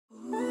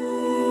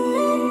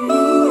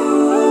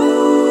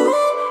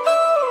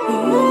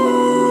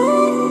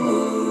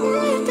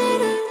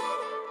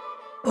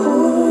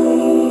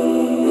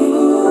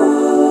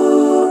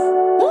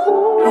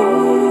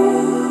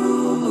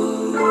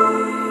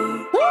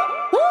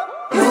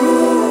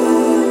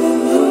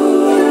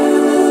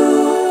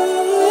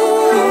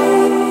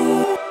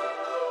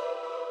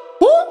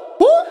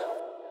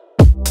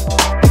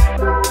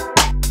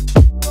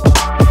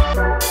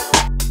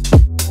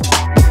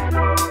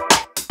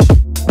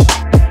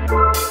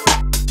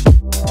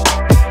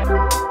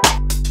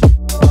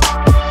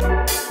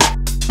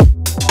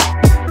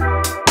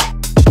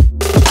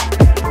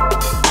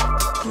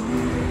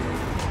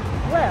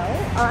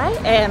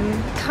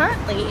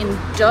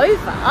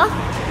Dover,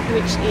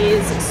 which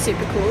is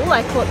super cool.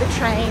 I caught the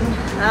train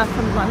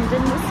from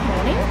London this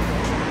morning,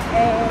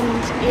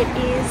 and it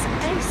is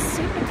a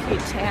super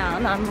cute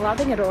town. I'm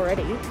loving it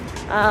already.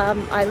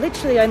 I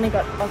literally only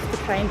got off the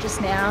train just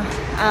now.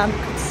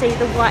 Could see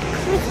the white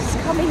cliffs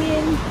coming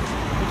in,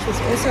 which was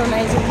also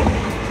amazing.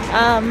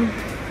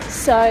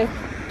 So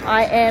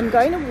I am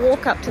going to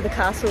walk up to the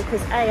castle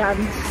because A,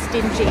 I'm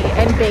stingy,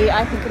 and B,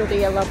 I think it'll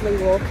be a lovely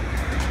walk.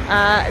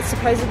 It's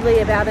supposedly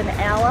about an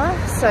hour,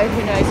 so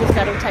who knows if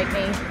that'll take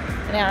me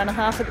an hour and a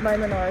half at the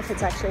moment, or if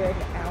it's actually an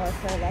hour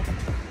for like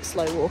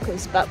slow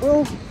walkers, but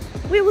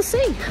we will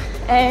see,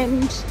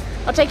 and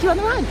I'll take you on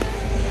the ride.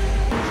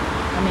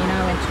 I mean,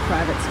 I went to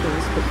private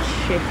schools, but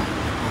check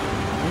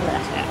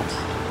that out.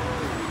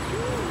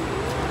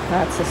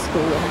 That's a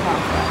school and a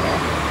half right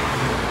there.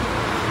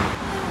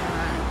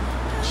 Alright,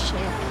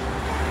 check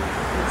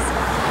this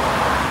out.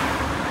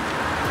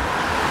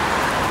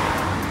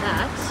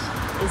 That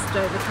is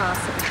Dover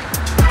Castle.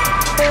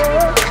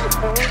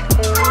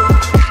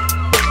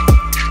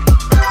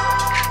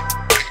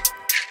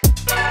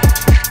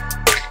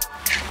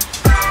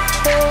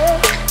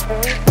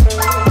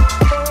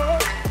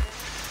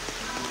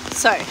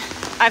 So,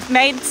 I've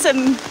made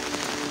some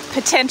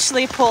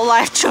potentially poor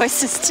life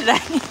choices today.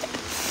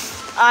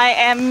 I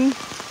am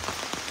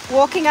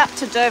walking up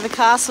to Dover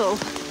Castle,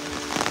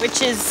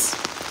 which is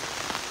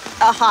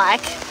a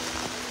hike,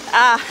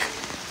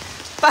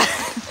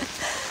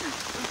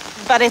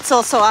 but it's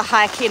also a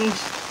hike in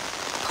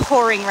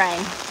pouring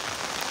rain.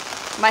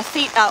 My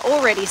feet are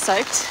already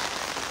soaked,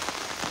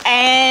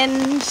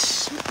 and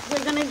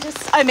we're gonna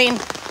just, I mean,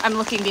 I'm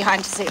looking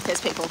behind to see if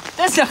there's people.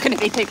 There's not gonna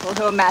be people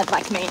who are mad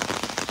like me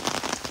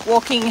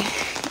walking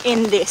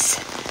in this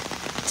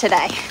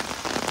today,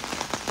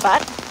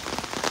 but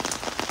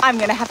I'm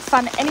gonna have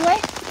fun anyway,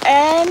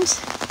 and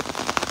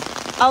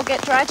I'll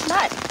get dry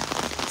tonight.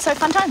 So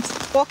fun times.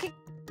 Walking.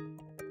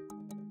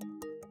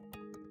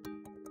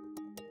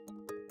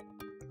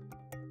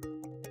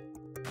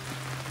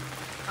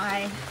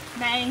 I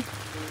may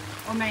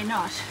or may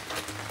not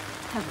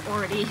have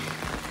already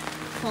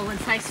fallen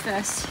face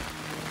first,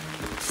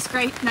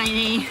 scraped my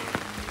knee.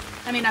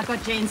 I mean, I've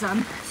got jeans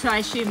on, so I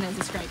assume there's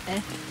a scrape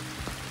there.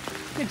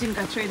 It didn't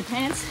go through the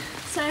pants,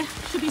 so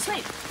should be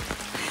sweet.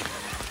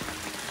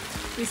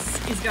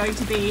 This is going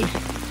to be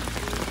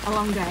a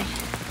long day.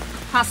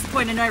 Past the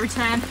point of no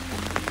return.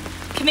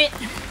 Commit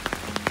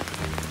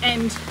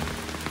and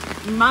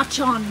march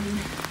on.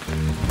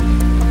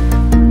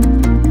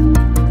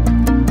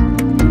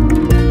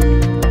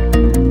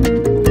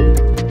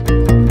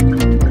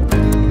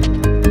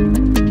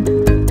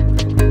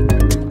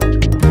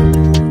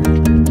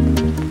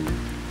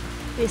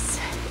 This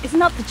is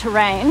not the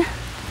terrain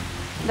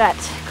that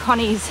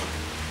Connies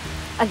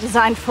are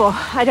designed for.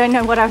 I don't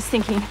know what I was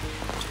thinking.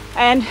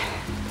 And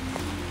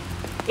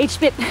each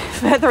bit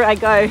further I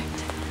go,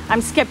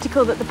 I'm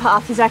skeptical that the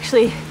path is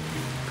actually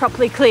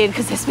properly cleared,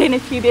 because there's been a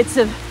few bits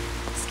of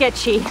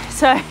sketchy.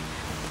 So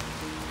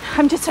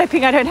I'm just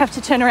hoping I don't have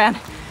to turn around,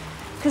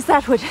 because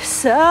that would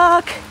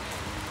suck.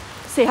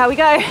 See how we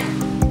go.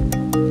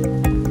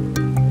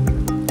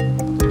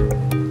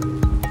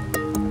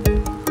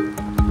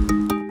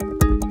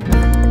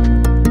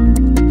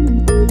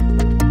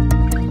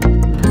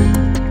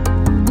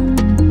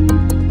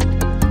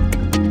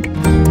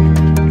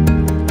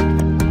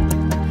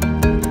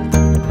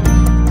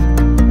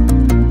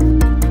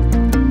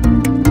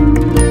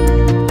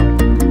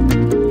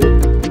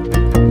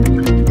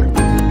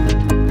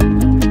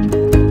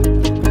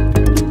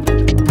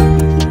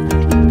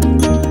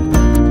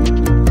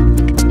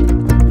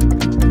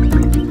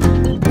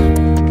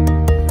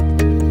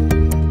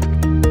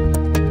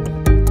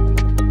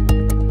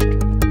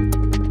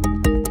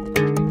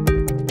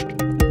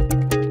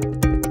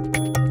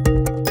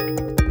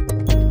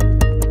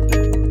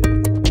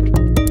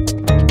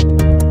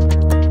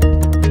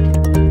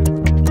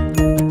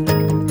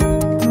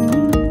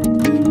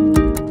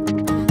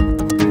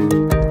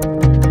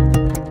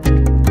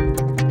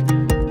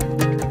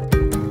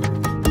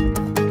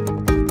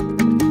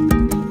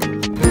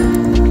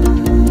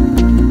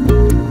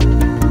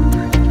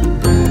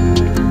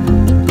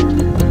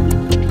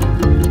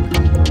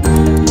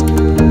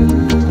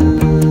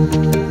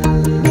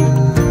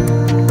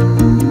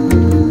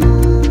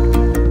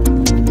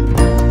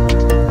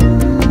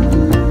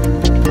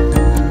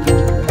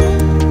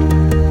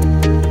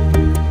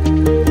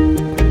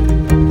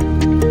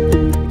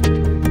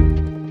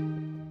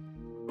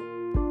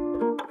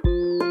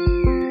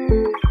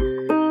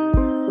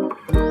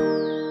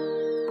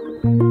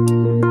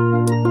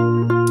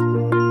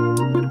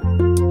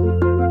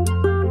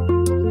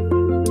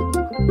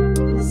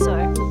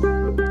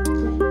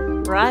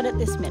 Right at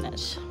this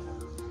minute,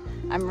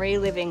 I'm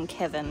reliving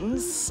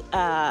Kevin's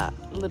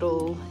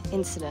little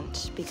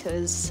incident,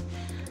 because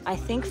I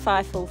think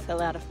Fifle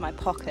fell out of my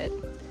pocket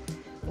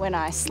when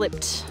I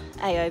slipped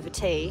A over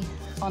T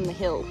on the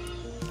hill.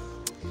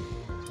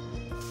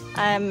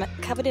 I'm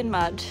covered in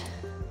mud.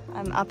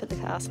 I'm up at the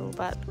castle,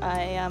 but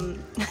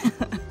I'm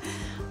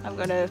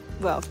gonna,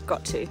 well,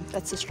 got to,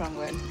 that's a strong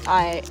word.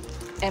 I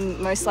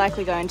am most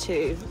likely going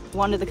to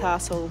wander the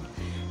castle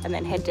and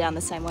then head down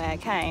the same way I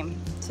came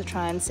to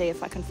try and see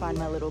if I can find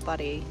my little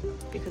buddy,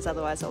 because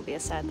otherwise I'll be a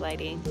sad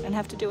lady and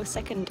have to do a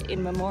second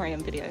in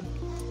memoriam video.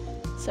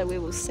 So we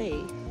will see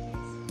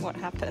what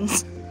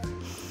happens.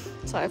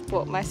 So I've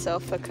bought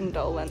myself a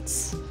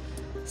condolence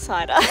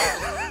cider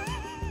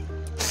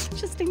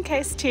just in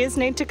case tears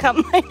need to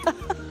come later.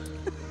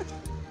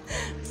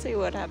 See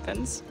what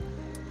happens.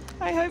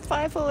 I hope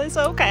Firefall is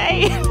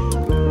okay.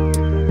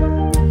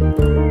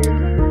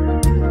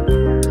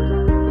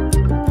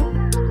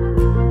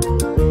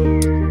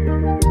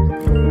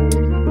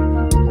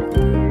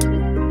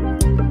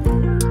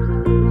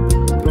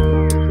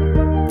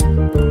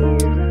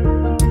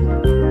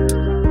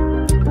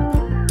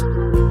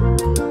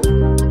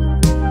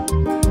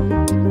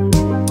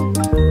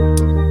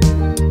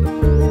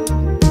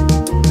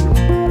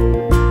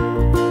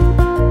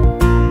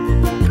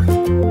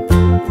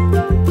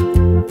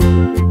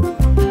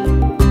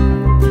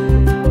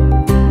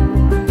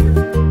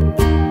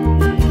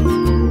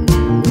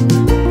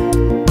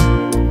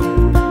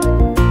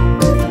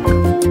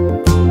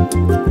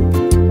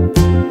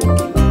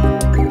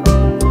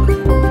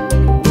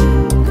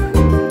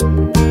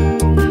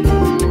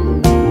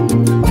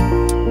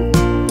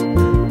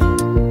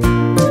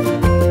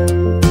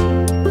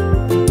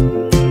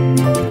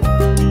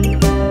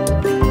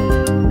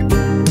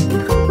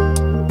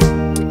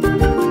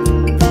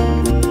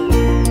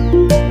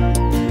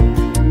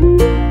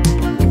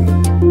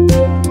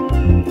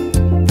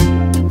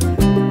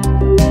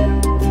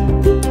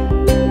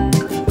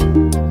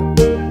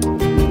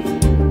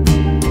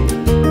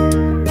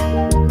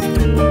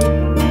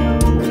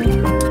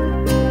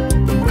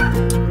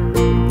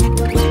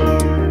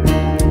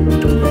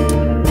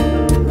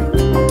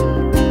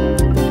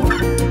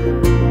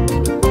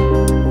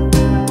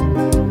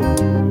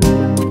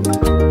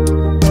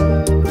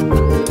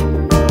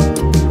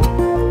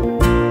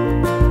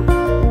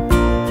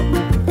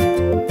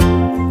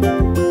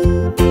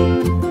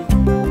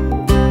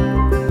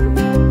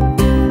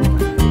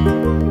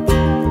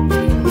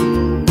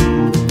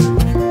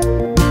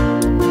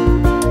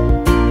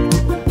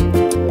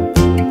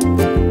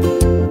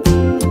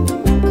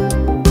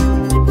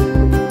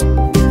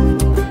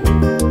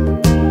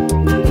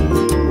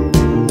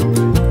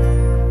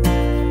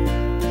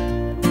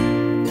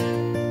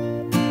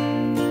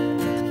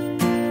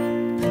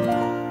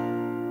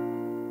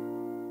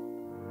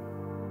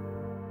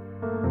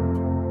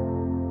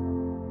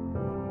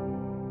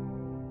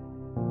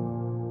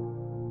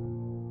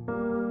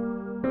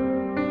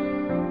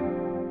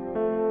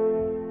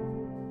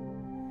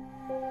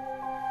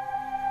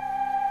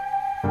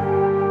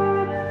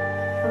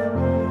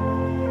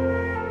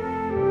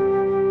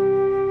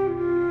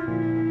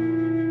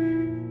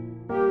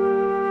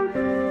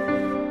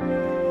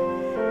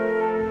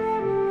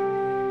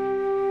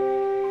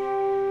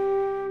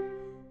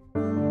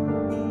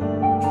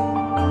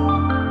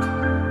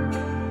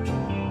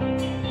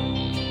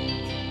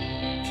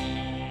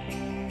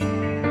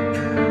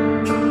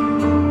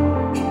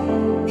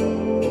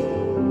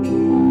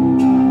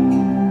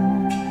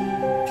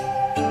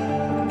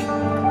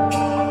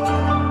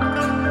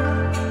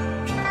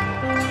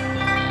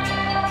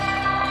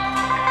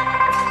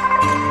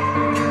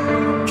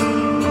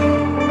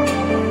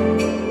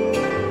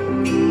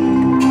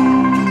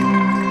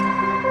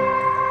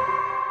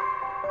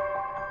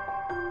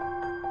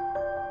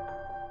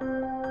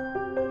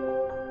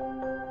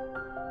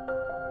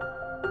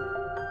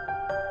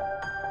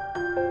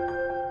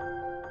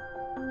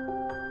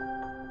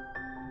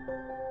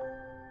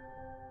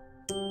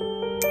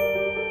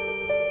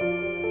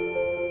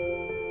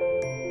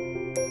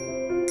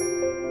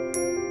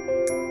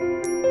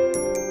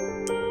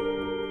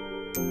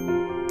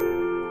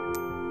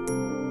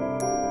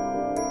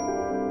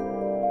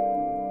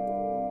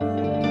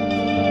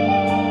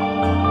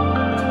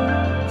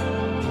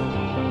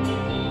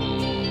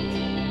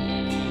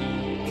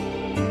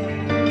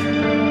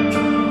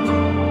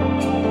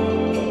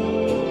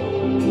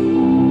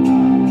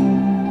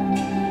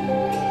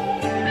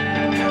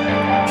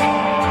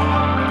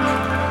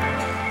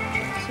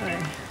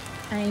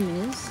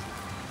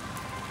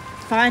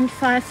 find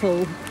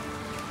Firefall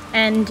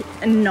and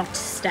not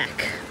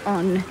stack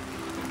on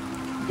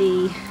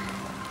the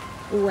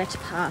wet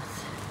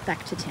path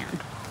back to town.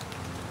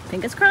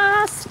 Fingers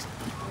crossed!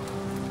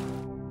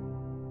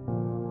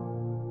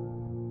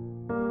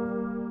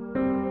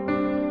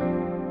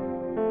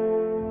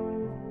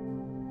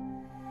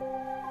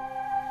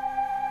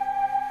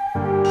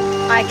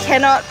 I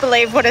cannot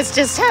believe what has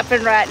just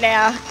happened right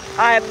now.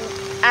 I'm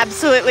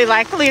absolutely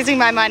like losing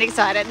my mind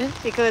excited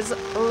because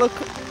look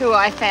who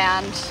I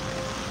found.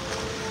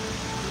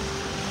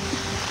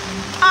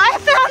 I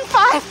found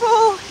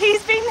Firefall.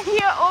 He's been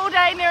here all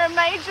day near a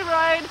major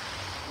road,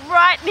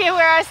 right near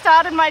where I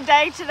started my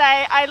day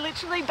today. I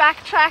literally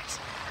backtracked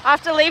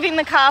after leaving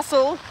the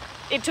castle.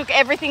 It took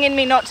everything in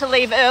me not to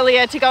leave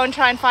earlier to go and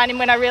try and find him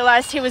when I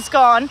realised he was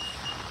gone.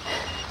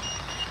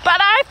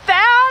 But I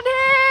found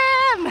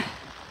him!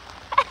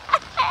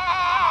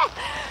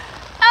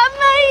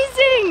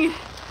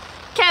 Amazing!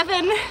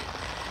 Heaven,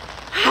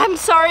 I'm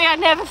sorry I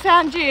never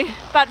found you,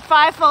 but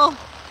Firefall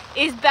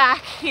is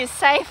back. He is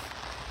safe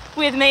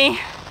with me.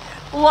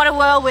 What a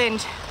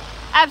whirlwind,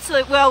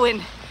 absolute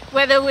whirlwind.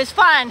 Weather was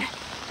fine,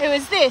 it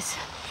was this,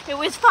 it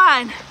was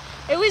fine,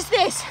 it was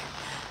this.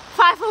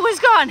 Firefall was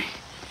gone,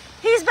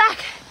 he's back.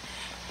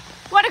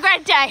 What a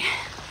great day.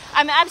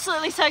 I'm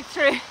absolutely soaked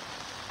through.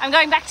 I'm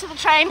going back to the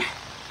train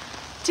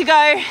to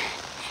go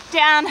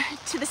down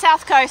to the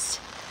south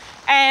coast,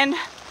 and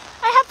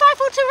I have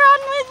Firefall to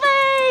run with me.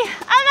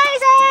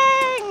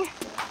 Amazing!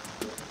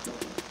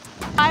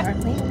 I'm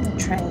currently on the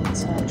train,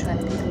 so I'm trying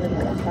to be a little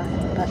bit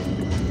quiet, but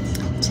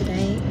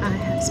today I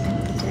have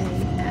spent the day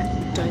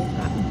at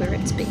Dover, where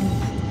it's been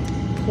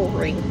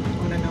pouring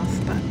on and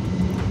off, but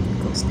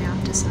of course now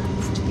it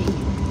decides to be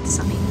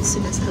sunny as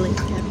soon as I leave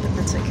again, but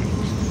that's okay.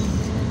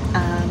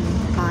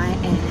 I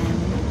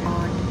am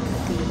on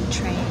the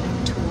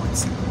train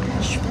towards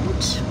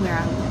Ashford, where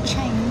I will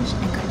change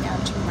and go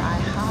down to Rye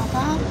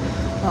Harbour,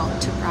 well,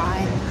 to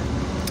Rye,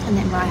 and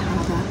then Rye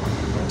Harbour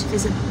to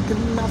visit the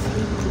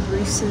lovely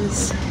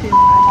Bruces, who I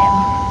am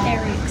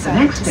very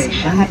excited to see.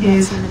 The next station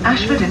is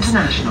Ashford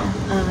International.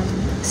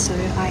 So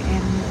I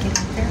am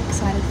getting very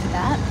excited for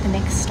that. The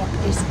next stop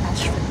is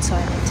Ashford, so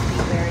I need to be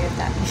wary of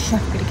that.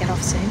 I'm going to get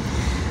off soon.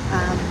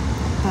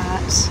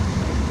 But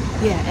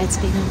yeah, it's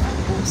been an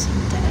awesome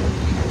day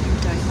in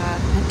Dover,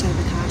 at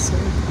Dover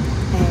Castle,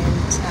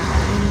 and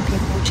meeting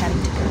people,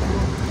 chatting to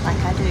people like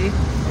I do,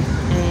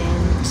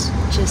 and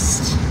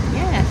just,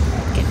 yeah,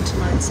 getting to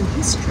learn some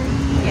history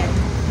and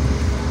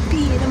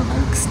be in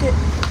amongst it.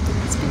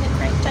 It's been a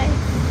great day.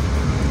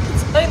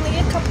 It's only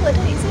a couple of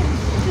days in.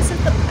 This is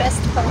the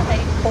best holiday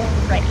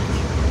already.